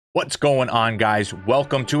What's going on, guys?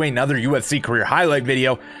 Welcome to another UFC career highlight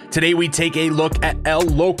video. Today we take a look at El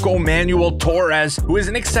Loco Manuel Torres, who is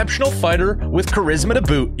an exceptional fighter with charisma to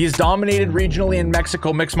boot. He has dominated regionally in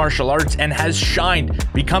Mexico mixed martial arts and has shined,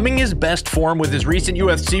 becoming his best form with his recent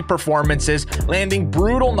UFC performances, landing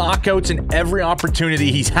brutal knockouts in every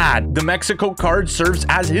opportunity he's had. The Mexico card serves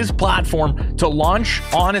as his platform to launch,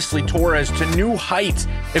 honestly, Torres to new heights,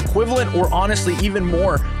 equivalent or honestly even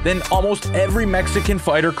more than almost every Mexican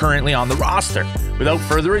fighter currently on the roster. Without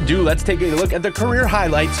further ado, let's take a look at the career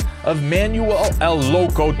highlights of Manuel El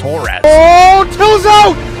Loco Torres. Oh, Till's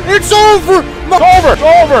out! It's over! It's over! It's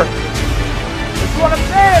over! That's what I'm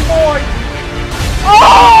saying, boy!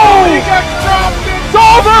 Oh! He got dropped! It's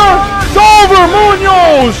over! It's over,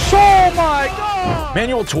 Munoz! Oh my God!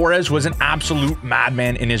 Manuel Torres was an absolute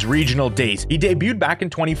madman in his regional days. He debuted back in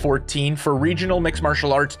 2014 for regional mixed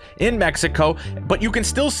martial arts in Mexico, but you can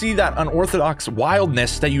still see that unorthodox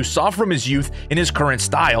wildness that you saw from his youth in his current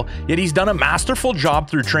style, yet he's done a masterful job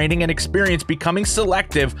through training and experience becoming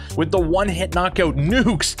selective with the one-hit knockout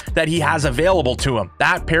nukes that he has available to him.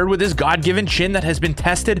 That paired with his God-given chin that has been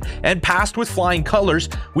tested and passed with flying colors,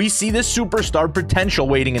 we see this superstar potential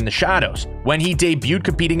waiting in the shadows. When he debuted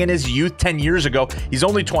competing in his youth 10 years ago, he's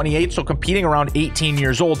only 28, so competing around 18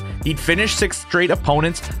 years old, he'd finished 6 straight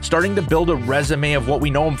opponents, starting to build a resume of what we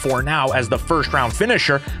know him for now as the first-round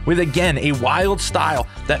finisher, with again a wild style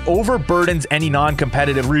that overburdens any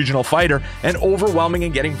non-competitive regional fighter and overwhelming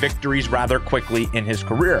in getting victories rather quickly in his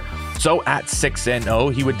career. So at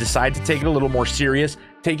 6-0, he would decide to take it a little more serious,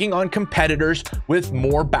 taking on competitors with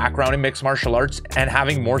more background in mixed martial arts and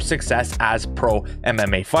having more success as pro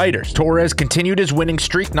MMA fighters. Torres continued his winning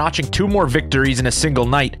streak, notching 2 more victories in a single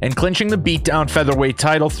night and clinching the beatdown featherweight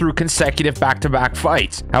title through consecutive back-to-back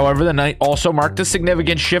fights. However, the night also marked a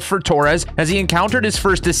significant shift for Torres as he encountered his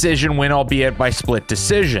first decision win, albeit by split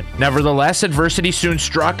decision. Nevertheless, adversity soon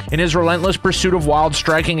struck. In his relentless pursuit of wild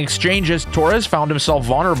striking exchanges, Torres found himself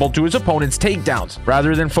vulnerable to his opponent's takedowns.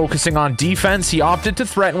 Rather than focusing on defense, he opted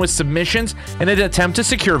to threaten with submissions in an attempt to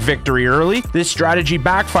secure victory early. This strategy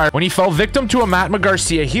backfired when he fell victim to a Matt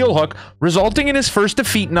Garcia heel hook, resulting in his first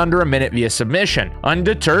defeat in under a minute via submission.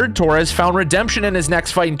 Undeterred, Torres found redemption in his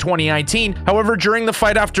next fight in 2019. However, during the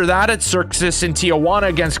fight after that at Circus in Tijuana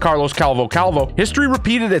against Carlos Calvo, history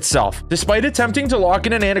repeated itself. Despite attempting to lock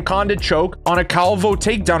in an anaconda choke on a Calvo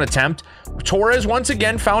takedown attempt, Torres once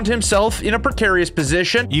again found himself in a precarious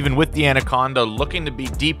position, even with the anaconda looking to be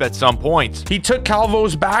deep at some points. He took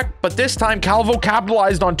Calvo's back, but this time Calvo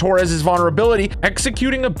capitalized on Torres's vulnerability,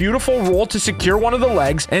 executing a beautiful roll to secure one of the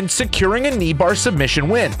legs and securing a knee bar submission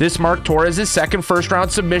win. This marked Torres' second first-round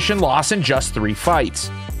submission loss in just 3 fights.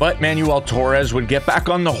 But Manuel Torres would get back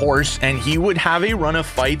on the horse and he would have a run of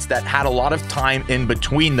fights that had a lot of time in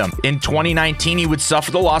between them. In 2019, he would suffer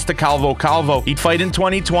the loss to Calvo. He'd fight in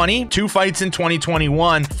 2020, 2 fights in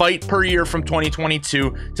 2021, fight per year from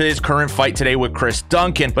 2022 to his current fight today with Chris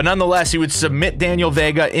Duncan. But nonetheless, he would submit Daniel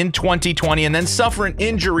Vega in 2020 and then suffer an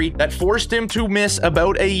injury that forced him to miss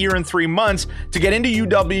about a year and 3 months to get into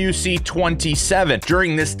UWC 27.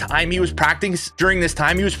 During this time, he was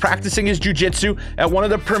practicing his jiu-jitsu at one of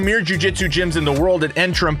the premier jiu-jitsu gyms in the world at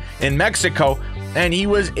Entrum in Mexico, and he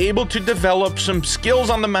was able to develop some skills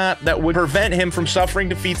on the mat that would prevent him from suffering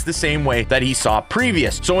defeats the same way that he saw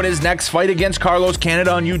previous. So in his next fight against Carlos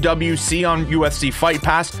Canada on UWC on UFC Fight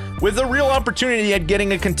Pass, with a real opportunity at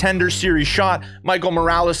getting a Contender Series shot, Michael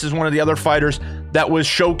Morales is one of the other fighters that was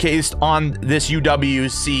showcased on this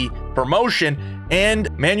UWC promotion,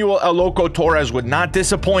 and Manuel El Loco Torres would not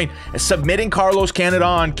disappoint, submitting Carlos Canada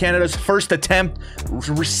on Canada's first attempt,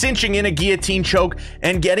 cinching in a guillotine choke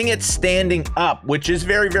and getting it standing up, which is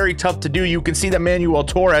very, very tough to do. You can see that Manuel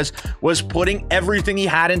Torres was putting everything he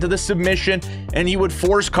had into the submission, and he would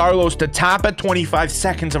force Carlos to tap at 25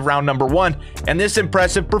 seconds of round number 1, and this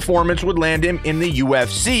impressive performance would land him in the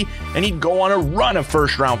UFC, and he'd go on a run of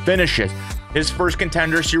first-round finishes. His first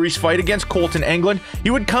Contender Series fight against Kolton, Englund, he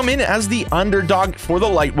would come in as the underdog for the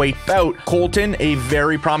lightweight bout. Kolton, a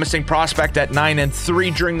very promising prospect at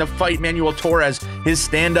 9-3 during the fight, Manuel Torres, his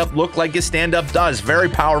stand-up looked like his stand-up does. Very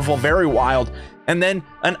powerful, very wild. And then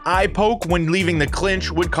an eye poke when leaving the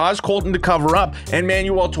clinch would cause Kolton to cover up, and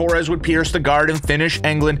Manuel Torres would pierce the guard and finish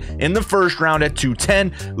Englund in the first round at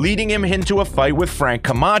 2-10, leading him into a fight with Frank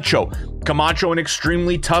Camacho. Camacho, an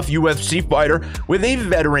extremely tough UFC fighter with a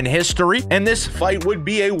veteran history, and this fight would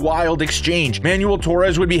be a wild exchange. Manuel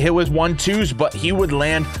Torres would be hit with 1-2s, but he would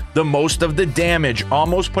land the most of the damage,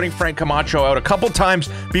 almost putting Frank Camacho out a couple times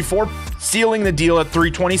before sealing the deal at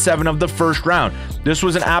 3:27 of the first round. This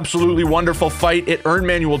was an absolutely wonderful fight. It earned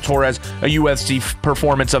Manuel Torres a UFC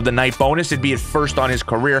Performance of the Night bonus. It'd be his first on his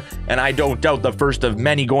career, and I don't doubt the first of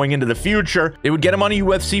many going into the future. It would get him on a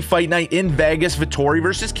UFC Fight Night in Vegas, Vittori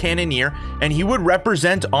versus Cannonier, and he would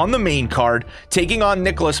represent on the main card, taking on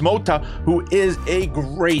Nicholas Motta, who is a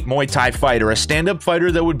great Muay Thai fighter, a stand-up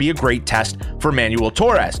fighter that would be a great test for Manuel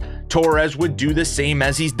Torres. Torres would do the same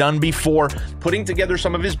as he's done before, putting together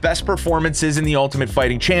some of his best performances in the Ultimate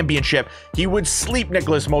Fighting Championship. He would sleep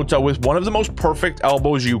Nicholas Motta with one of the most perfect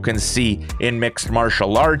elbows you can see in mixed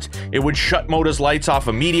martial arts. It would shut Motta's lights off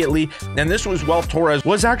immediately, and this was while Torres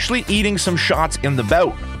was actually eating some shots in the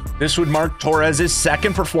bout. This would mark Torres'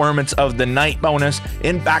 second performance of the night bonus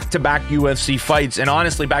in back-to-back UFC fights, and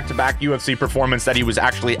honestly, back-to-back UFC performance that he was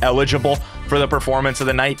actually eligible for the performance of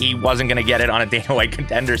the night. He wasn't going to get it on a Dana White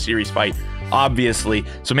Contender Series fight, obviously.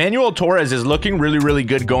 So Manuel Torres is looking really, really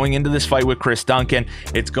good going into this fight with Chris Duncan.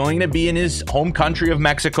 It's going to be in his home country of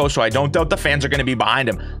Mexico, so I don't doubt the fans are going to be behind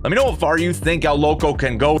him. Let me know how far you think El Loco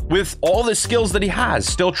can go with all the skills that he has.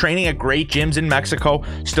 Still training at great gyms in Mexico,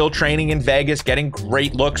 still training in Vegas, getting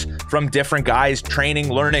great looks from different guys,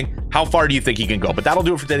 training, learning. How far do you think he can go? But that'll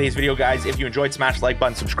do it for today's video, guys. If you enjoyed, smash the like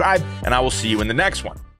button, subscribe, and I will see you in the next one.